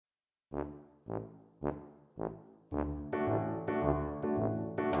Near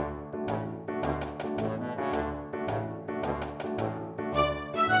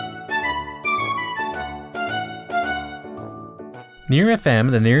FM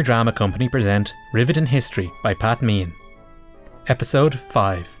and the Near Drama Company present Rivitin History by Pat Meehan. Episode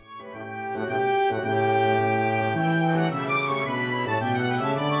 5.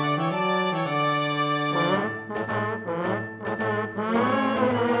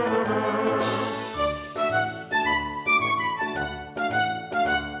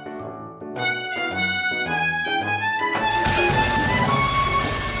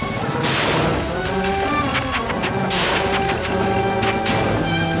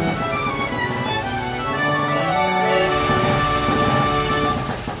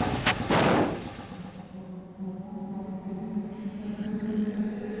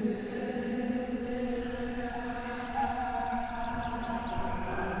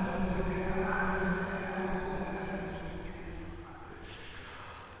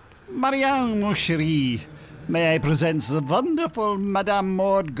 Marrion, mon chéri, may I present the wonderful Madame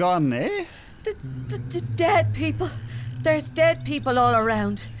Maud gone, eh? The dead people. There's dead people all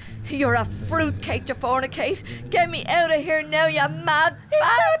around. You're a fruitcake DuFornicate. Get me out of here now, you mad Is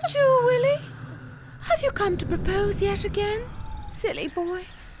that you, Willie? Have you come to propose yet again? Silly boy.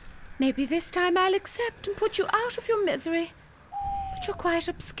 Maybe this time I'll accept and put you out of your misery. But you're quite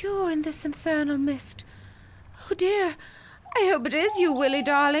obscure in this infernal mist. Oh dear, I hope it is you, Willie,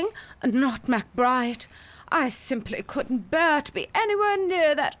 darling, and not MacBride. I simply couldn't bear to be anywhere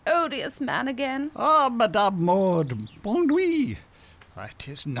near that odious man again. Ah, Madame Maud, bon nuit. It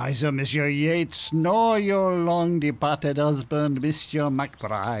is neither Monsieur Yates nor your long-departed husband, Monsieur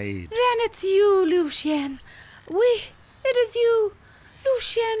MacBride. Then it's you, Lucien. Oui, it is you,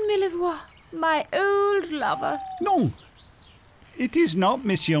 Lucien Millevoix, my old lover. No, it is not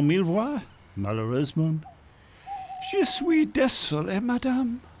Monsieur Millevoix, malheureusement. Je suis désolé,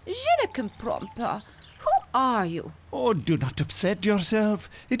 madame. Je ne comprends pas. Who are you? Oh, do not upset yourself.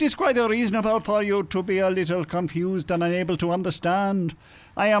 It is quite reasonable for you to be a little confused and unable to understand.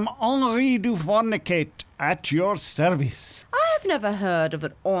 I am Henri DuFornicate, at your service. I have never heard of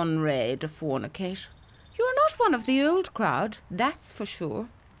an Henri DuFornicate. You're not one of the old crowd, that's for sure.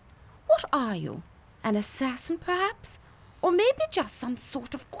 What are you? An assassin, perhaps? Or maybe just some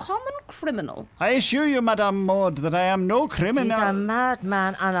sort of common criminal? I assure you, Madame Maud, that I am no criminal. He's a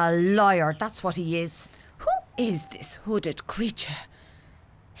madman and a liar, that's what he is. Who is this hooded creature?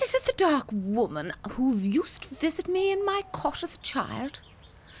 Is it the dark woman who used to visit me in my cot as a child?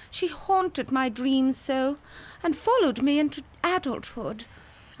 She haunted my dreams so, and followed me into adulthood.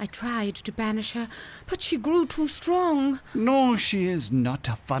 I tried to banish her, but she grew too strong. No, she is not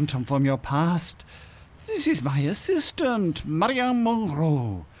a phantom from your past. This is my assistant, Marrion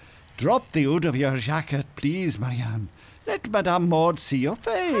Monroe. Drop the hood of your jacket, please, Marrion. Let Madame Maud see your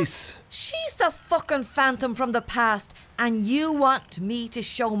face. She's the fucking phantom from the past, and you want me to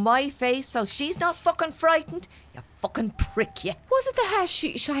show my face so she's not fucking frightened? You fucking prick, you. Was it the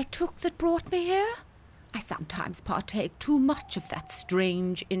hashish I took that brought me here? I sometimes partake too much of that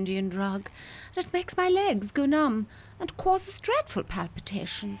strange Indian drug, and it makes my legs go numb and causes dreadful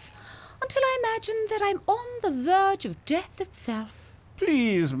palpitations, until I imagine that I'm on the verge of death itself.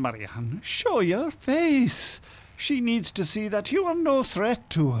 Please, Marrion, show your face. She needs to see that you are no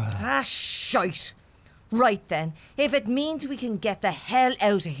threat to her. Ah, shite. Right then, if it means we can get the hell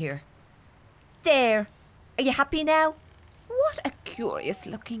out of here. There. Are you happy now? What a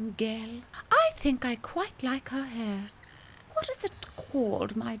curious-looking girl. I think I quite like her hair. What is it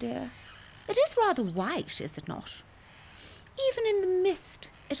called, my dear? It is rather white, is it not? Even in the mist,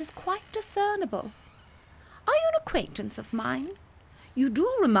 it is quite discernible. Are you an acquaintance of mine? You do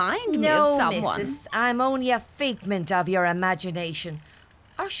remind me of someone. No, Mrs. I'm only a figment of your imagination.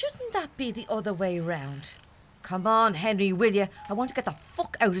 Or shouldn't that be the other way round? Come on, Henry, will you? I want to get the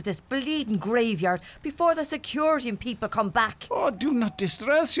fuck out of this bleeding graveyard before the security and people come back. Oh, do not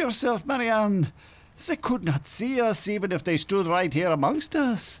distress yourself, Marrion. They could not see us even if they stood right here amongst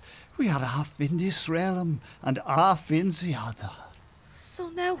us. We are half in this realm and half in the other. So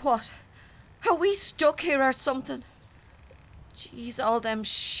now what? Are we stuck here or something? Jeez, all them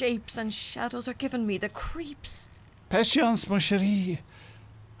shapes and shadows are giving me the creeps. Patience, mon chéri.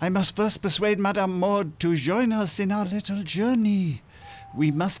 I must first persuade Madame Maud to join us in our little journey. We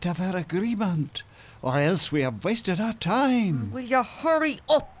must have her agreement, or else we have wasted our time. Will you hurry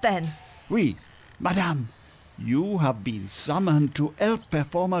up then? Oui, Madame, you have been summoned to help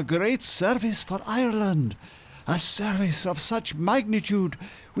perform a great service for Ireland. A service of such magnitude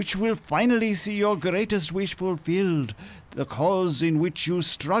which will finally see your greatest wish fulfilled, The cause in which you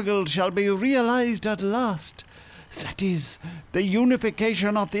struggled shall be realized at last. That is, the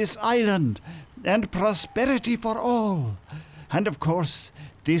unification of this island and prosperity for all. And of course,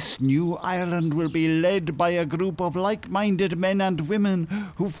 this new Ireland will be led by a group of like-minded men and women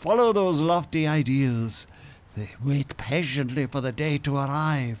who follow those lofty ideals. They wait patiently for the day to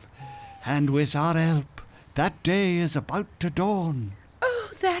arrive. And with our help, that day is about to dawn. Oh,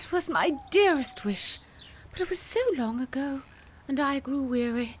 that was my dearest wish. But it was so long ago, and I grew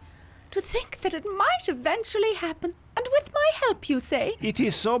weary. To think that it might eventually happen, and with my help, you say? It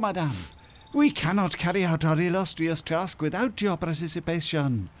is so, madame. We cannot carry out our illustrious task without your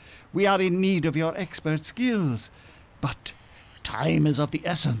participation. We are in need of your expert skills. But time is of the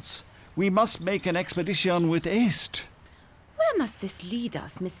essence. We must make an expedition with haste. Where must this lead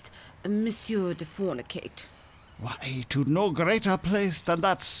us, Monsieur DuFornicate? Why, to no greater place than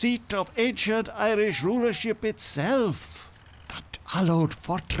that seat of ancient Irish rulership itself. That hallowed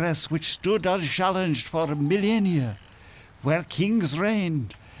fortress which stood unchallenged for millennia, where kings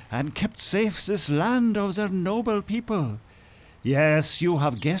reigned and kept safe this land of their noble people. Yes, you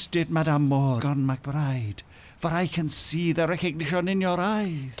have guessed it, Madame Morgan McBride, for I can see the recognition in your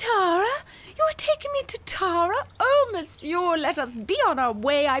eyes. Tara? You are taking me to Tara? Oh, monsieur, let us be on our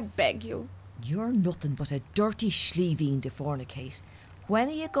way, I beg you. You're nothing but a dirty schleeveen, DuFornicate. When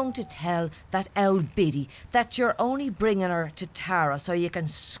are you going to tell that old biddy that you're only bringing her to Tara so you can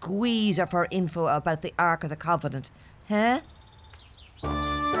squeeze her for info about the Ark of the Covenant? Huh?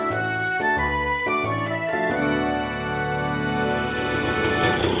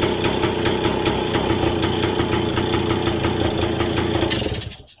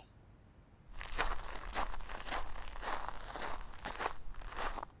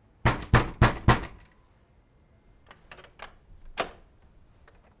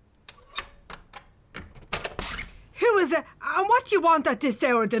 Who is it? And what do you want at this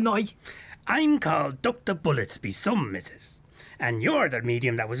hour of the night? I'm called Dr. Bulletsby, some missus. And you're the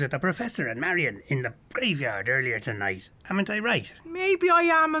medium that was with the Professor and Marrion in the graveyard earlier tonight. Amn't I right? Maybe I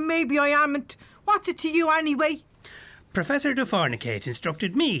am and maybe I amn't. What's it to you anyway? Professor DuFornicate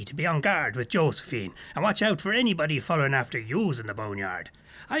instructed me to be on guard with Josephine and watch out for anybody following after yous in the boneyard.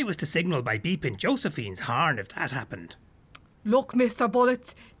 I was to signal by beeping Josephine's horn if that happened. Look, Mr.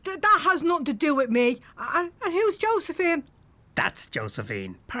 Bullets, that has nothing to do with me. And who's Josephine? That's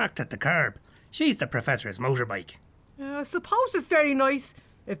Josephine, parked at the curb. She's the Professor's motorbike. I suppose it's very nice,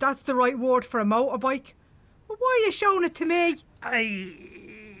 if that's the right word for a motorbike. But why are you showing it to me?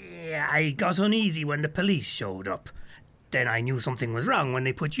 I got uneasy when the police showed up. Then I knew something was wrong when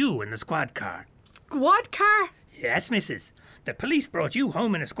they put you in the squad car. Squad car? Yes, missus. The police brought you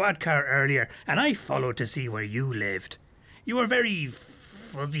home in a squad car earlier, and I followed to see where you lived. You were very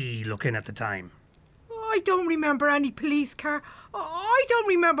fuzzy looking at the time. I don't remember any police car. I don't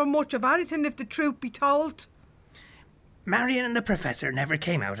remember much of anything, if the truth be told. Marrion and the Professor never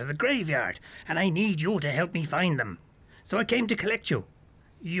came out of the graveyard, and I need you to help me find them. So I came to collect you.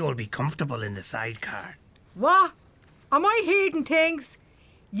 You'll be comfortable in the sidecar. What? Am I hearing things?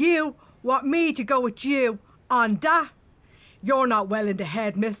 You want me to go with you on that? You're not well in the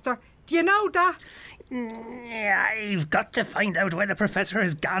head, mister. Do you know that? I've got to find out where the Professor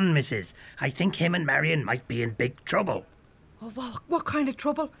has gone, missus. I think him and Marrion might be in big trouble. Oh, what kind of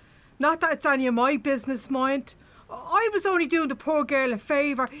trouble? Not that it's any of my business, mind. I was only doing the poor girl a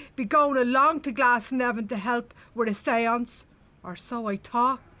favour, be going along to Glasnevin to help with a séance. Or so I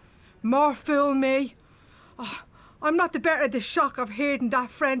thought. More fool me. Oh, I'm not the better of the shock of hearing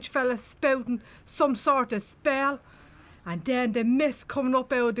that French fella spouting some sort of spell. And then the mist coming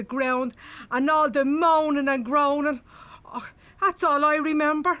up out of the ground and all the moaning and groaning. Oh, that's all I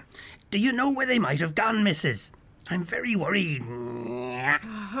remember. Do you know where they might have gone, missus? I'm very worried.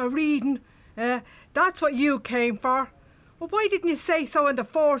 Reading. That's what you came for. Well, why didn't you say so in the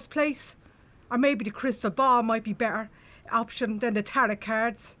first place? Or maybe the crystal ball might be better option than the tarot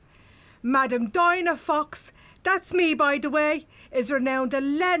cards. Madam Dinah Fox, that's me by the way, is renowned the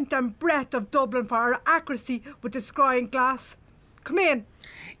length and breadth of Dublin for her accuracy with the scrying glass. Come in.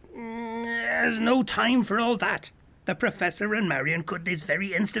 There's no time for all that. The Professor and Marrion could this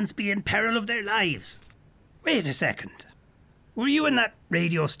very instant be in peril of their lives. Wait a second. Were you in that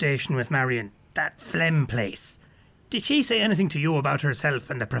radio station with Marrion? That phlegm place? Did she say anything to you about herself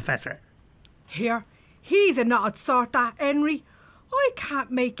and the Professor? Here, he's a knotted sort, that Henry. I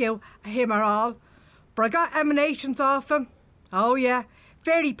can't make out him at all. But I got emanations off him. Oh yeah,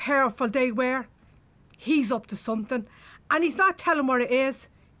 very powerful they were. He's up to something, and he's not telling what it is.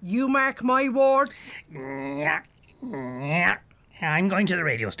 You mark my words. I'm going to the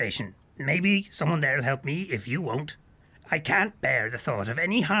radio station. Maybe someone there'll help me if you won't. I can't bear the thought of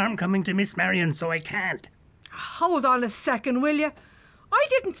any harm coming to Miss Marrion, so I can't. Hold on a second, will you? I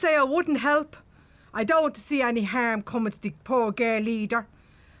didn't say I wouldn't help. I don't want to see any harm coming to the poor girl either.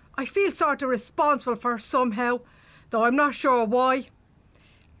 I feel sort of responsible for her somehow, though I'm not sure why.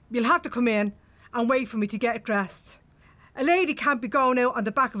 You'll have to come in and wait for me to get dressed. A lady can't be going out on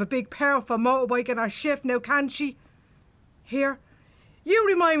the back of a big powerful motorbike in her shift now, can she? Here, you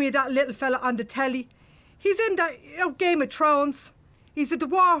remind me of that little fella on the telly. He's in that Game of Thrones. He's a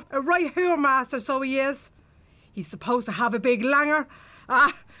dwarf, a right master, so he is. He's supposed to have a big langer.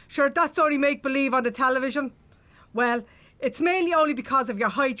 Sure, that's only make-believe on the television. Well, it's mainly only because of your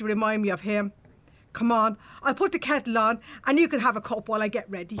height you remind me of him. Come on, I'll put the kettle on and you can have a cup while I get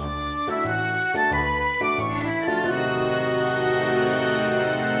ready.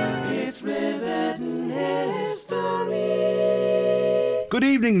 It's Rivitin History. Good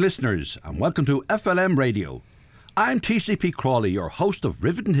evening, listeners, and welcome to FLM Radio. I'm TCP Crawley, your host of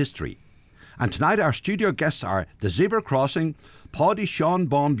Rivitin History. And tonight our studio guests are The Zebra Crossing, Paddy Sean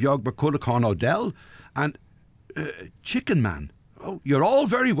Baum Biog Baculacon O'Dell, and Chicken Man. Oh, you're all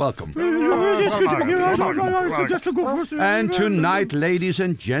very welcome. And tonight, ladies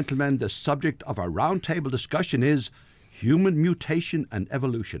and gentlemen, the subject of our roundtable discussion is human mutation and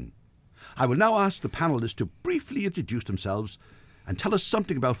evolution. I will now ask the panellists to briefly introduce themselves and tell us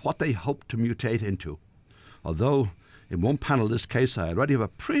something about what they hope to mutate into. Although, in one panelist's case, I already have a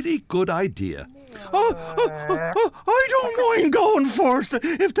pretty good idea. I don't mind going first,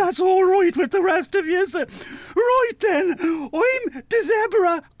 if that's all right with the rest of you. Right then, I'm the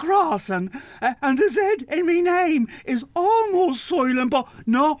Zebra Crossing, and the Z in my name is almost silent, but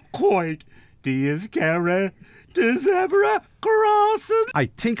not quite. Do you care? The Zebra Crossing. I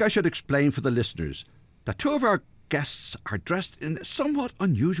think I should explain for the listeners that two of our guests are dressed in somewhat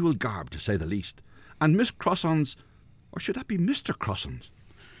unusual garb, to say the least, and Miss Crossons, or should that be Mr. Crossons?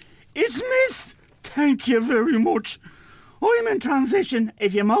 It's Miss. Thank you very much. I'm in transition,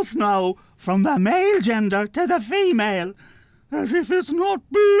 if you must know, from the male gender to the female. As if it's not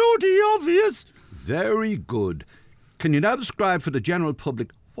bloody obvious. Very good. Can you now describe for the general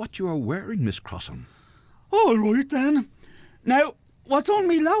public what you are wearing, Miss Crosson? All right then. Now, what's on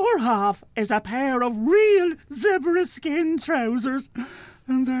me lower half is a pair of real zebra skin trousers.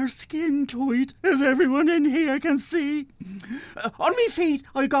 And they're skin tight, as everyone in here can see. On me feet,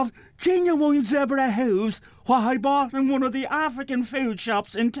 I got genuine zebra hooves, what I bought in one of the African food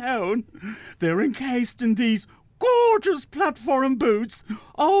shops in town. They're encased in these gorgeous platform boots,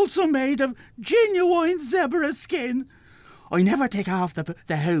 also made of genuine zebra skin. I never take off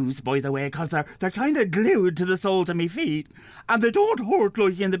the hooves, by the way, because they're kind of glued to the soles of me feet, and they don't hurt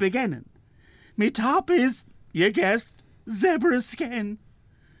like in the beginning. Me top is, you guessed, zebra skin.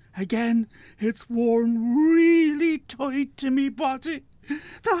 Again, it's worn really tight to me body.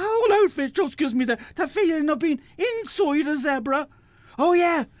 The whole outfit just gives me the feeling of being inside a zebra. Oh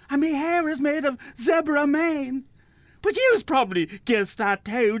yeah, and my hair is made of zebra mane. But yous probably guessed that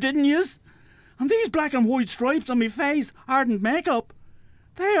too, didn't yous? And these black and white stripes on my face aren't makeup.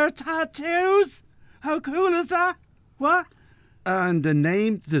 They are tattoos. How cool is that? What? And the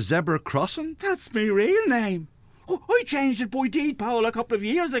name, the Zebra Crossing? That's my real name. I changed it by deed poll a couple of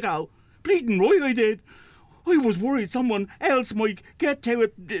years ago. Bleeding right I did. I was worried someone else might get to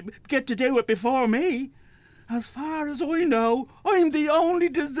do it before me. As far as I know, I'm the only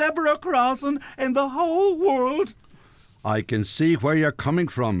Zebra Crossing in the whole world. I can see where you're coming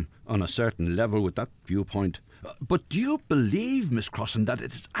from on a certain level with that viewpoint. But do you believe, Miss Crossan, that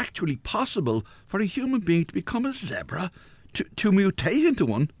it is actually possible for a human being to become a zebra, to mutate into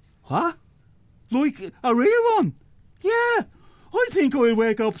one? What? Like a real one? Yeah. I think I'll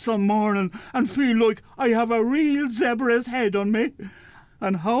wake up some morning and feel like I have a real zebra's head on me.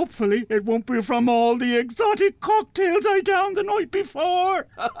 And hopefully it won't be from all the exotic cocktails I downed the night before.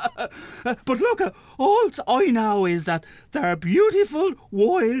 But look, all I know is that they're beautiful,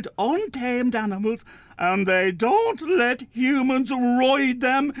 wild, untamed animals, and they don't let humans ride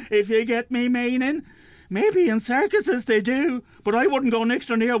them, if you get me meaning. Maybe in circuses they do, but I wouldn't go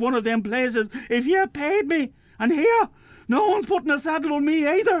next or near one of them places if you paid me. And here, no one's putting a saddle on me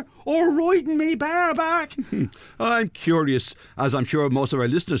either, or riding me bareback. I'm curious, as I'm sure most of our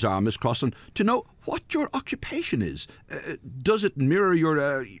listeners are, Miss Crossan, to know what your occupation is. Does it mirror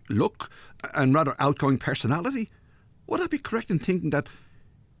your look and rather outgoing personality? Would I be correct in thinking that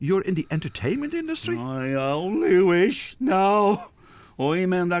you're in the entertainment industry? I only wish. No.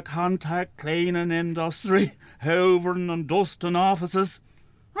 I'm in the contact cleaning industry, hoovering and dusting offices.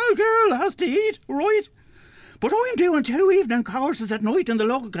 A girl has to eat, right? But I'm doing 2 evening courses at night in the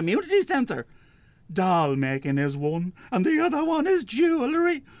local community centre. Doll making is one, and the other one is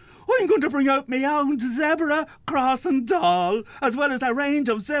jewellery. I'm going to bring out my own zebra, cross and doll, as well as a range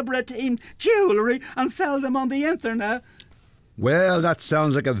of zebra-themed jewellery and sell them on the internet. Well, that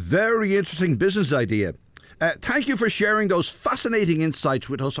sounds like a very interesting business idea. Thank you for sharing those fascinating insights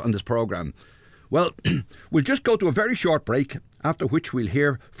with us on this programme. Well, we'll just go to a very short break, after which we'll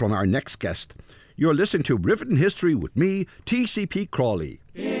hear from our next guest. You're listening to Rivitin History with me, TCP Crawley.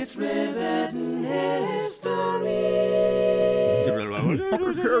 It's Rivitin History.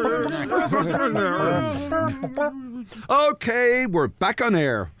 Okay, we're back on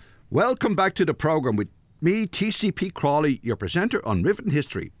air. Welcome back to the programme with me, TCP Crawley, your presenter on Rivitin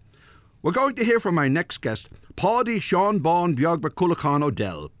History. We're going to hear from my next guest, Paddy Sean Bon Biogba Culacan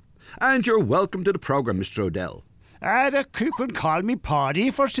O'Dell. And you're welcome to the programme, Mr. O'Dell. The cook would call me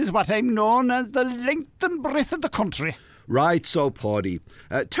Paddy, for 'tis what I'm known as the length and breadth of the country. Right, so Paddy,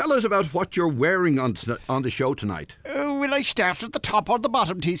 tell us about what you're wearing on the show tonight. Will I start at the top or the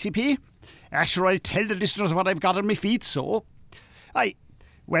bottom, TCP? Sure, I'll tell the listeners what I've got on my feet, so.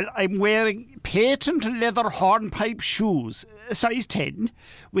 I'm wearing patent leather hornpipe shoes, size 10,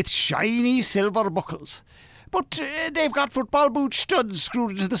 with shiny silver buckles. But they've got football boot studs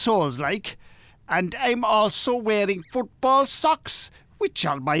screwed into the soles, like. And I'm also wearing football socks, which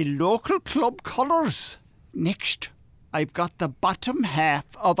are my local club colours. Next, I've got the bottom half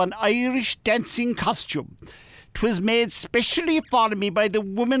of an Irish dancing costume. 'Twas made specially for me by the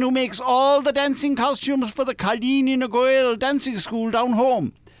woman who makes all the dancing costumes for the Colleen na Gael dancing school down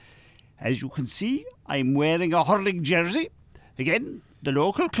home. As you can see, I'm wearing a hurling jersey. Again, the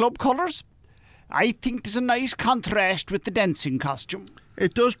local club colours. I think there's a nice contrast with the dancing costume.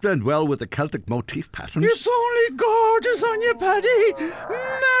 It does blend well with the Celtic motif patterns. It's only gorgeous on you, Paddy.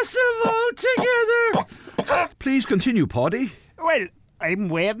 Massive altogether. Please continue, Paddy. Well, I'm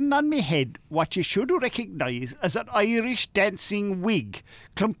wearing on my head what you should recognise as an Irish dancing wig,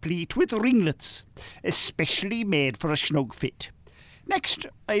 complete with ringlets, especially made for a snug fit. Next,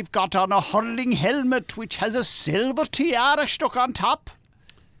 I've got on a hurling helmet which has a silver tiara stuck on top.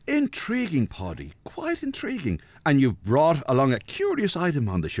 Intriguing, Paddy. Quite intriguing. And you've brought along a curious item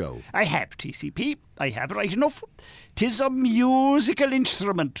on the show. I have, TCP. I have, right enough. 'Tis a musical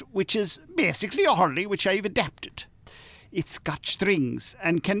instrument, which is basically a hurley which I've adapted. It's got strings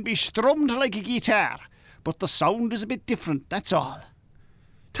and can be strummed like a guitar, but the sound is a bit different, that's all.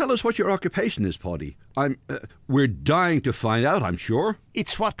 Tell us what your occupation is, Paddy. We're dying to find out, I'm sure.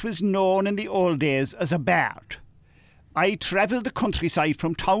 It's what was known in the old days as a bard. I travel the countryside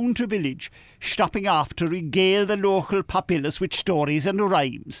from town to village, stopping off to regale the local populace with stories and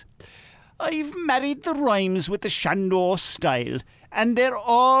rhymes. I've married the rhymes with the Shannon style, and they're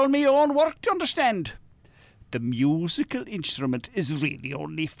all my own work, do you understand? The musical instrument is really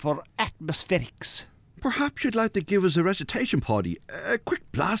only for atmospherics. Perhaps you'd like to give us a recitation, Paddy. A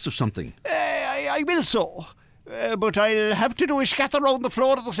quick blast of something. I will so. But I'll have to do a scatter round the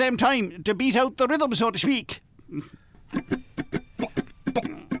floor at the same time to beat out the rhythm, so to speak.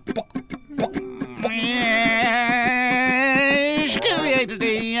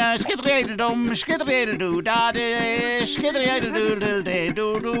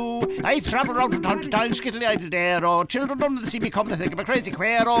 I travel round from town to town, skiddly-idle-dare, oh, children don't see me come to think I'm a crazy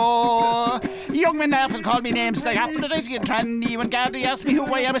queer, oh. Young men often call me names like Apple and Daisy and Tranny. When Gardy asks me who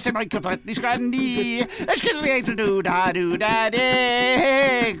I am, I say Michael Putney Scrandy.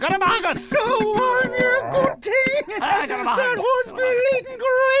 Skiddly-idle-do-da-do-da-day. Got a market! Go on, you good thing. That was bleeding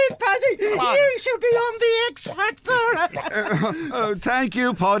great, Paddy. You should be on the X Factor. Thank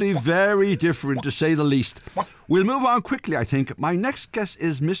you, Paddy. Very different, to say the least. We'll move on quickly, I think. My next guest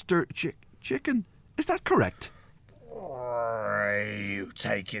is Mr. Chicken. Is that correct? Are you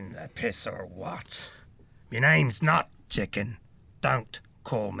taking the piss or what? My name's not Chicken. Don't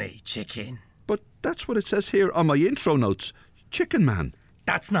call me Chicken. But that's what it says here on my intro notes. Chicken Man.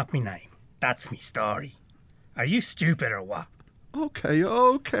 That's not me name. That's me story. Are you stupid or what?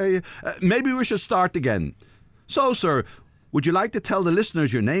 Okay. Maybe we should start again. So, sir, would you like to tell the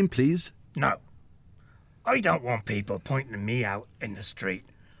listeners your name, please? No. I don't want people pointing me out in the street.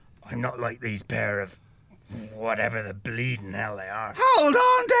 I'm not like these pair of whatever the bleeding hell they are. Hold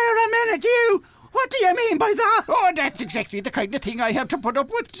on there a minute, you! What do you mean by that? Oh, that's exactly the kind of thing I have to put up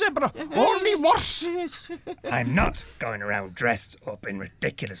with, Zebra. Only worse. I'm not going around dressed up in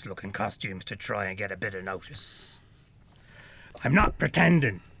ridiculous-looking costumes to try and get a bit of notice. I'm not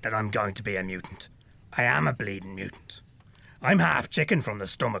pretending that I'm going to be a mutant. I am a bleeding mutant. I'm half chicken from the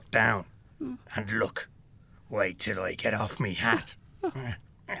stomach down. And look, wait till I get off me hat.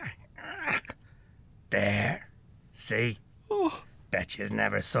 There. See? Bet yous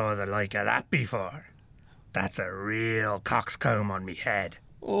never saw the like of that before. That's a real coxcomb on me head.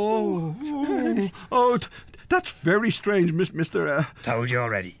 That's very strange, Mr. Told you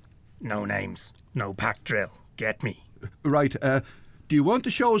already. No names, no pack drill. Get me? Right, do you want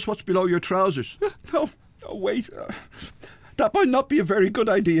to show us what's below your trousers? No, wait. That might not be a very good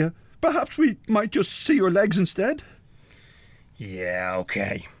idea. Perhaps we might just see your legs instead? Yeah,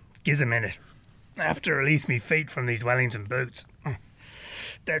 okay. Gives a minute. I have to release me feet from these Wellington boots.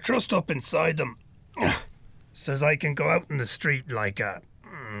 They're trussed up inside them. So's I can go out in the street like a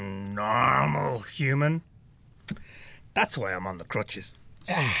normal human. That's why I'm on the crutches.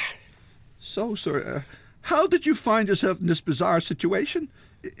 So, sir, how did you find yourself in this bizarre situation?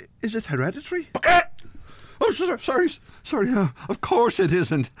 Is it hereditary? Oh, sorry. Of course it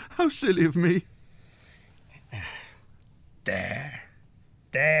isn't. How silly of me. There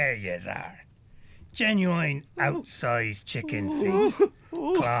yous are. Genuine outsized chicken feet,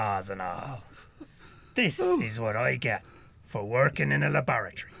 claws and all. This is what I get for working in a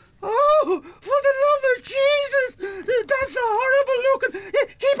laboratory. Oh, for the love of Jesus! That's so horrible looking.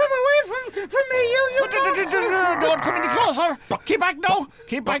 Keep him away from me, you Don't come any closer. Keep back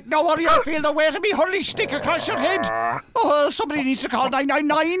now, or you'll feel the weight of me hurley stick across your head. Oh, somebody needs to call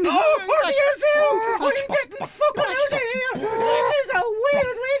 999. Oh, yes, I'm getting fucking out of here. This is a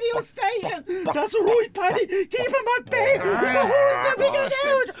weird radio station. That's right, Paddy. Keep him at bay with the whole that we get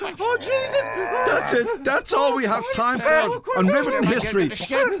out. Oh, Jesus. That's it. That's all we have time for on Rivitin History.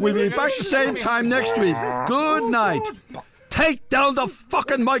 We'll be back the same time next week. Good night. Take down the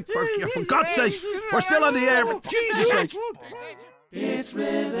fucking mic for God's sake. We're still on the air, for Jesus' sake. It's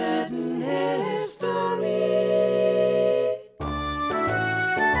Rivitin History.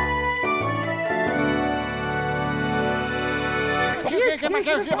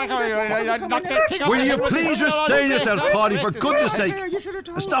 Will you please restrain yourselves, Paddy, for goodness sake?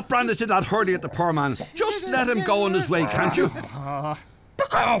 And stop brandishing that hurley at the poor man. Just let him go on his way, can't you?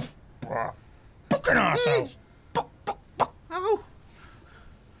 Fuck off! Fucking arseholes! Oh.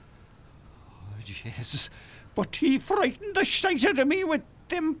 Jesus. But he frightened the shite out of me with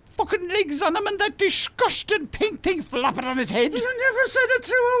them fucking legs on him and that disgusting pink thing flopping on his head. You never said a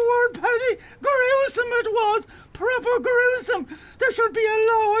truer word, Paddy. Gruesome it was. Proper gruesome. There should be a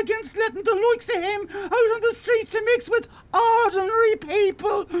law against letting the likes of him out on the streets to mix with ordinary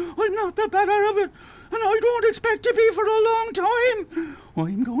people. I'm not the better of it, and I don't expect to be for a long time.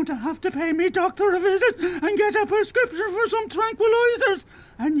 I'm going to have to pay me doctor a visit and get a prescription for some tranquilizers.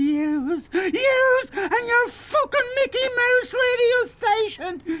 And use, and your fucking Mickey Mouse radio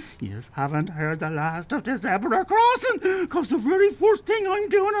station. Yous haven't heard the last of the zebra crossing, 'cause the very first thing I'm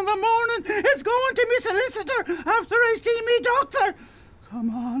doing in the morning is going to me solicitor after I see me doctor. Come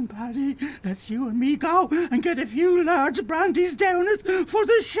on, Paddy, let's you and me go and get a few large brandy's downers for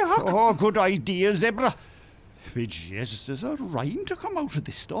the shock. Oh, good idea, Zebra. But Jesus, there's a rhyme to come out of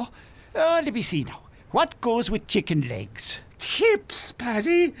this, though. Let me see now. What goes with chicken legs? Chips,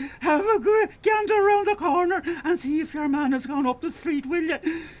 Paddy. Have a good gander round the corner and see if your man has gone up the street, will you?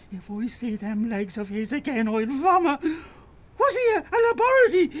 If I see them legs of his again, I'll vomit. Was he a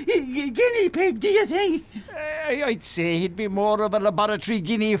laboratory guinea pig, do you think? I'd say he'd be more of a laboratory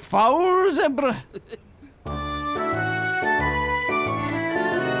guinea fowl, Zebra.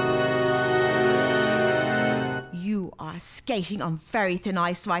 You are skating on very thin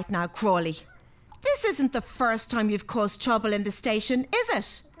ice right now, Crawley. This isn't the first time you've caused trouble in the station, is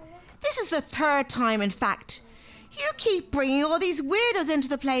it? This is the third time, in fact. You keep bringing all these weirdos into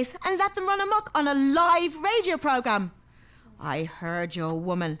the place and let them run amok on a live radio programme. I heard your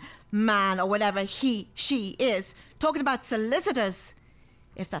woman, man, or whatever she is, talking about solicitors.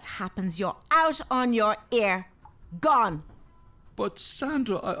 If that happens, you're out on your ear. Gone. But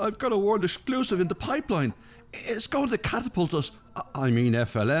Sandra, I've got a world exclusive in the pipeline. It's going to catapult us,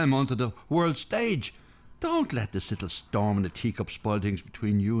 FLM, onto the world stage. Don't let this little storm in the teacup spoil things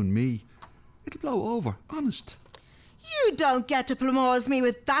between you and me. It'll blow over, honest. You don't get to plumose me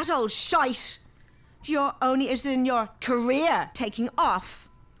with that old shite. You're only interested in your career taking off.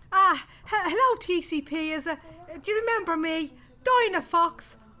 Hello, TCP. Do you remember me? Dinah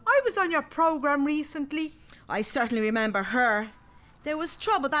Fox. I was on your programme recently. I certainly remember her. There was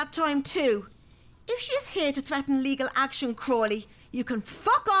trouble that time too. If she's here to threaten legal action, Crawley, you can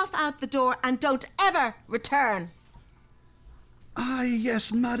fuck off out the door and don't ever return. Ah,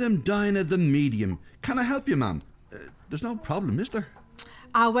 yes, Madam Dinah the medium. Can I help you, ma'am? There's no problem, is there?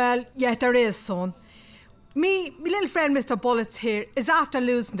 Well, yeah, there is, son. Me little friend Mr. Bullets here is after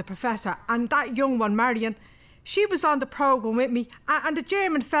losing the professor, and that young one, Marrion, she was on the programme with me, and the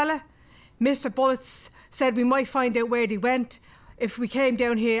German fella. Mr. Bullets said we might find out where they went if we came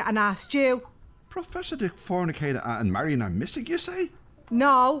down here and asked you. Professor DuFornicate and Marrion are missing, you say?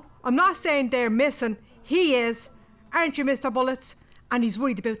 No, I'm not saying they're missing. He is. Aren't you, Mr. Bullets? And he's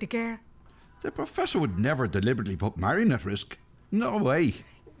worried about the girl. The professor would never deliberately put Marrion at risk. No way.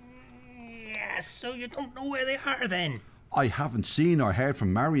 Yeah, so you don't know where they are then? I haven't seen or heard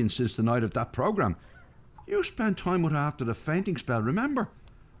from Marrion since the night of that programme. You spent time with her after the fainting spell, remember?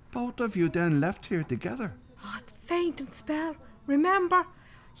 Both of you then left here together. Oh, the fainting spell. Remember?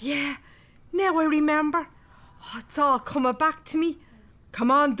 Yeah, now I remember. Oh, it's all coming back to me.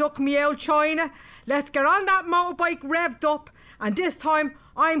 Come on, duck me out, China. Let's get on that motorbike revved up. And this time,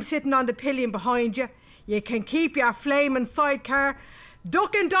 I'm sitting on the pillion behind you. You can keep your flaming sidecar.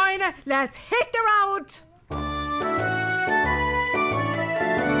 Duck and Dinah, let's hit the road.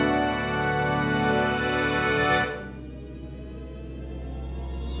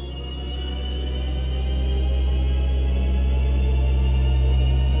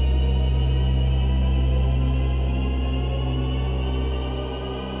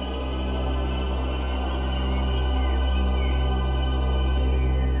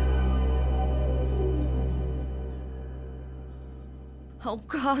 Oh,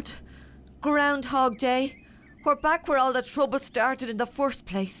 God. Groundhog Day. We're back where all the trouble started in the first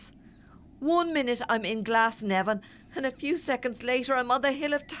place. 1 minute I'm in Glasnevin, and a few seconds later I'm on the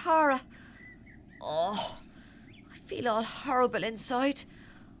hill of Tara. Oh, I feel all horrible inside.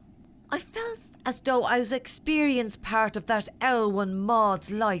 I felt as though I was experiencing part of that Elwyn Maud's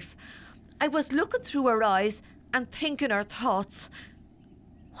life. I was looking through her eyes and thinking her thoughts.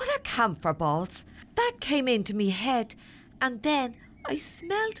 What are camphor balls? That came into me head, and then I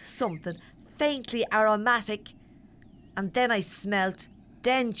smelled something faintly aromatic, and then I smelled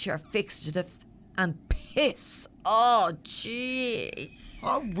denture fixative and piss. Oh, gee.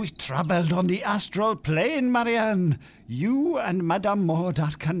 Oh, we travelled on the astral plane, Marrion. You and Madame Maud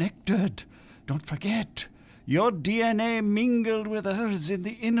are connected. Don't forget, your DNA mingled with hers in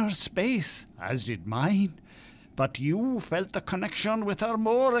the inner space, as did mine. But you felt the connection with her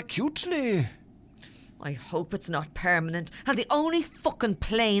more acutely. I hope it's not permanent, and the only fucking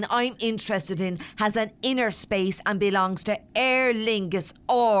plane I'm interested in has an inner space and belongs to Aer Lingus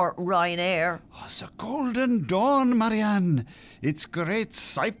or Ryanair. Oh, it's a golden dawn, Marrion. Its great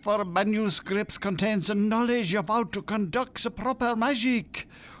cipher manuscripts contains the knowledge of how to conduct the proper magic.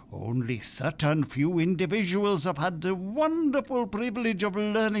 Only certain few individuals have had the wonderful privilege of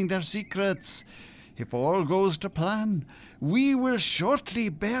learning their secrets. If all goes to plan, we will shortly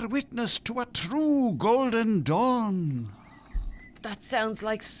bear witness to a true golden dawn. That sounds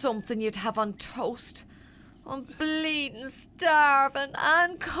like something you'd have on toast. I'm bleeding, starving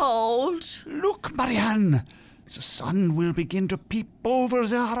and cold. Look, Marrion, the sun will begin to peep over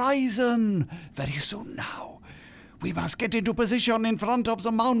the horizon very soon now. We must get into position in front of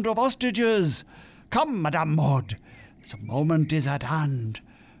the mound of hostages. Come, Madame Maud, the moment is at hand.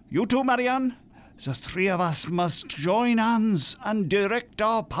 You too, Marrion. The three of us must join hands and direct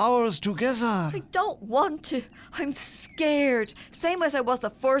our powers together. I don't want to. I'm scared. Same as I was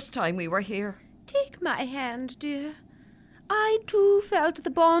the first time we were here. Take my hand, dear. I too felt the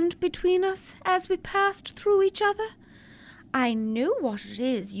bond between us as we passed through each other. I know what it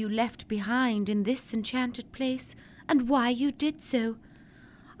is you left behind in this enchanted place and why you did so.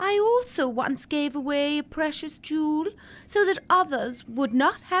 I also once gave away a precious jewel so that others would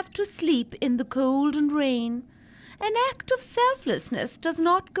not have to sleep in the cold and rain. An act of selflessness does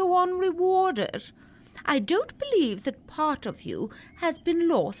not go unrewarded. I don't believe that part of you has been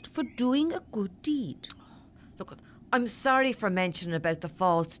lost for doing a good deed. Look, I'm sorry for mentioning about the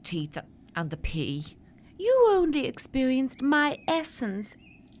false teeth and the pee. You only experienced my essence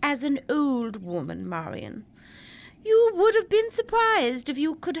as an old woman, Marrion. You would have been surprised if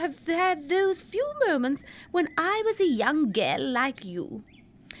you could have had those few moments when I was a young girl like you.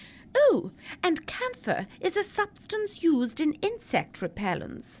 Oh, and camphor is a substance used in insect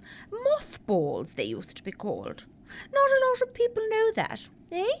repellents. Mothballs, they used to be called. Not a lot of people know that,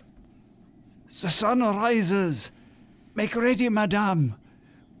 eh? The sun rises. Make ready, Madame.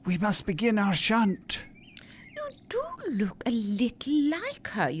 We must begin our chant. You do look a little like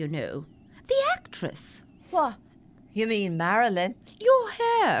her, you know. The actress. What? You mean Marilyn? Your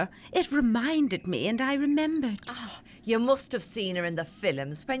hair. It reminded me and I remembered. Oh, you must have seen her in the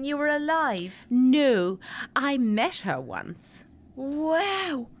films when you were alive. No, I met her once.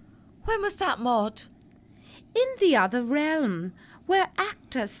 Wow. When was that, Maud? In the other realm, where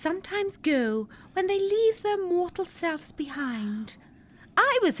actors sometimes go when they leave their mortal selves behind.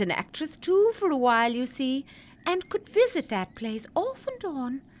 I was an actress too for a while, you see, and could visit that place off and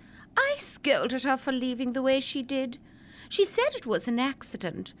on. I scolded her for leaving the way she did. She said it was an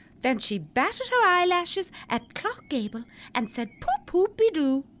accident. Then she batted her eyelashes at Clock Gable and said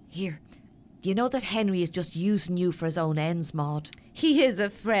poop-poop-be-doo. Here, do you know that Henry is just using you for his own ends, Maud? He is a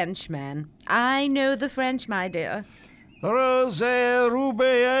Frenchman. I know the French, my dear. Rose rube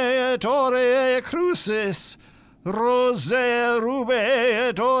et ore crucis. Rose rube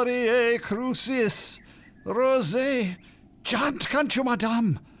et ore crucis. Rose, chant, can't you,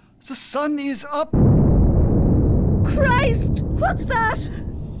 madame? The sun is up. Christ! What's that?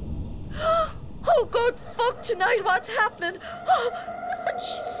 Oh, good fuck tonight, what's happening? Oh,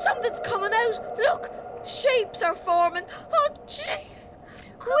 something's coming out. Look, shapes are forming. Oh, jeez.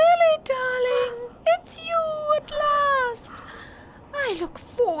 Willie, darling, it's you at last. I look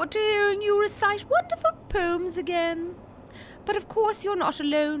forward to hearing you recite wonderful poems again. But of course you're not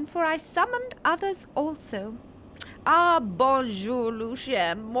alone, for I summoned others also. Ah, bonjour,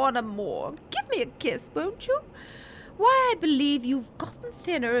 Lucien, mon amour. Give me a kiss, won't you? Why, I believe you've gotten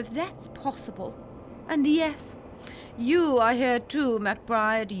thinner, if that's possible. And yes, you are here too,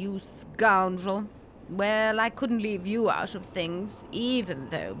 MacBride, you scoundrel. Well, I couldn't leave you out of things, even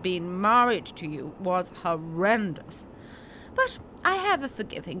though being married to you was horrendous. But I have a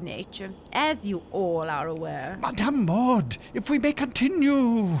forgiving nature, as you all are aware. Madame Maud, if we may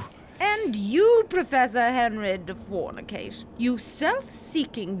continue. And you, Professor Henri DuFornicate, you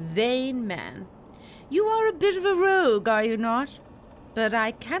self-seeking vain man. You are a bit of a rogue, are you not? But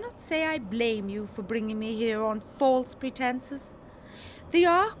I cannot say I blame you for bringing me here on false pretenses. The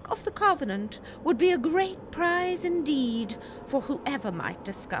Ark of the Covenant would be a great prize indeed for whoever might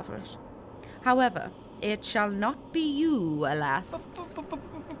discover it. However, it shall not be you, alas.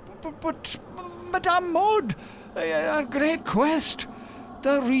 But Madame Maud, a great quest,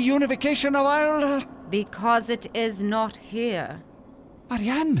 the reunification of Ireland. Because it is not here.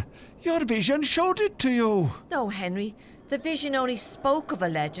 Marianne, your vision showed it to you. No, Henry, the vision only spoke of a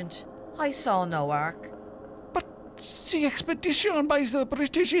legend. I saw no ark. The expedition by the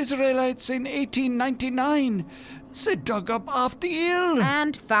British Israelites in 1899. They dug up half the hill.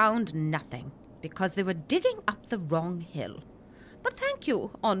 And found nothing, because they were digging up the wrong hill. But thank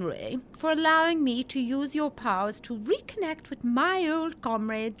you, Henri, for allowing me to use your powers to reconnect with my old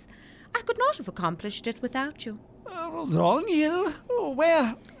comrades. I could not have accomplished it without you. Wrong hill?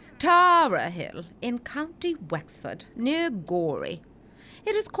 Where? Tara Hill, in County Wexford, near Gorey.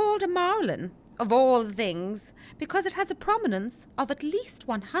 It is called a Marrion, of all things, because it has a prominence of at least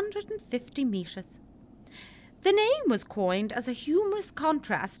 150 metres. The name was coined as a humorous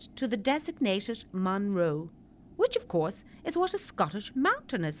contrast to the designated Monroe, which of course is what a Scottish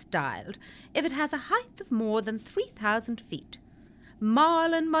mountain is styled if it has a height of more than 3,000 feet.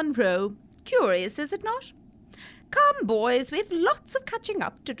 Marlon Monroe, curious, is it not? Come, boys, we've lots of catching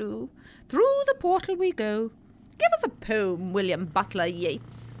up to do. Through the portal we go. Give us a poem, William Butler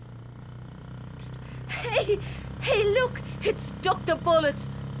Yeats. Hey, look, it's Dr. Bullets.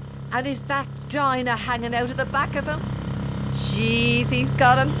 And is that Dinah hanging out of the back of him? Jeez, he's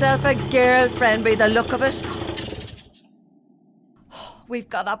got himself a girlfriend by the look of it. We've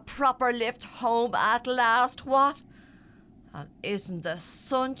got a proper lift home at last, what? And isn't the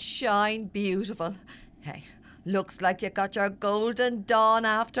sunshine beautiful? Hey, looks like you got your golden dawn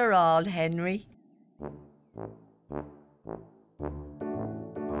after all, Henry.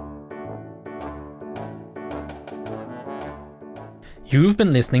 You've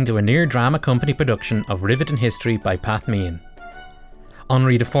been listening to a Near Drama Company production of Rivitin History by Pat Meehan.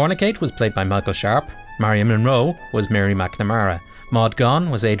 Henri DuFornicate was played by Michael Sharp, Marion Monroe was Mary McNamara, Maud Gonne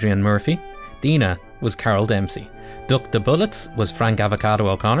was Adrian Murphy, Dina was Carol Dempsey, Duck the Bullets was Frank Avocado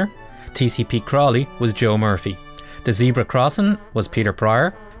O'Connor, TCP Crawley was Joe Murphy, The Zebra Crossing was Peter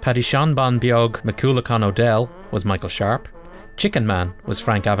Pryor, Paddy Sean Bon Biog McCoolacon O'Dell was Michael Sharp, Chicken Man was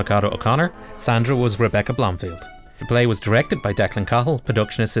Frank Avocado O'Connor, Sandra was Rebecca Blomfield. The play was directed by Declan Cahill,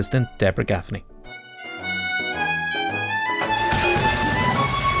 production assistant Deborah Gaffney.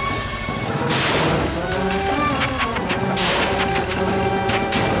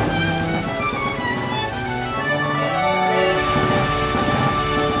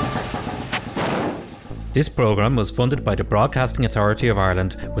 This programme was funded by the Broadcasting Authority of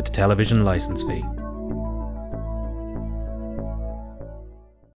Ireland with the television licence fee.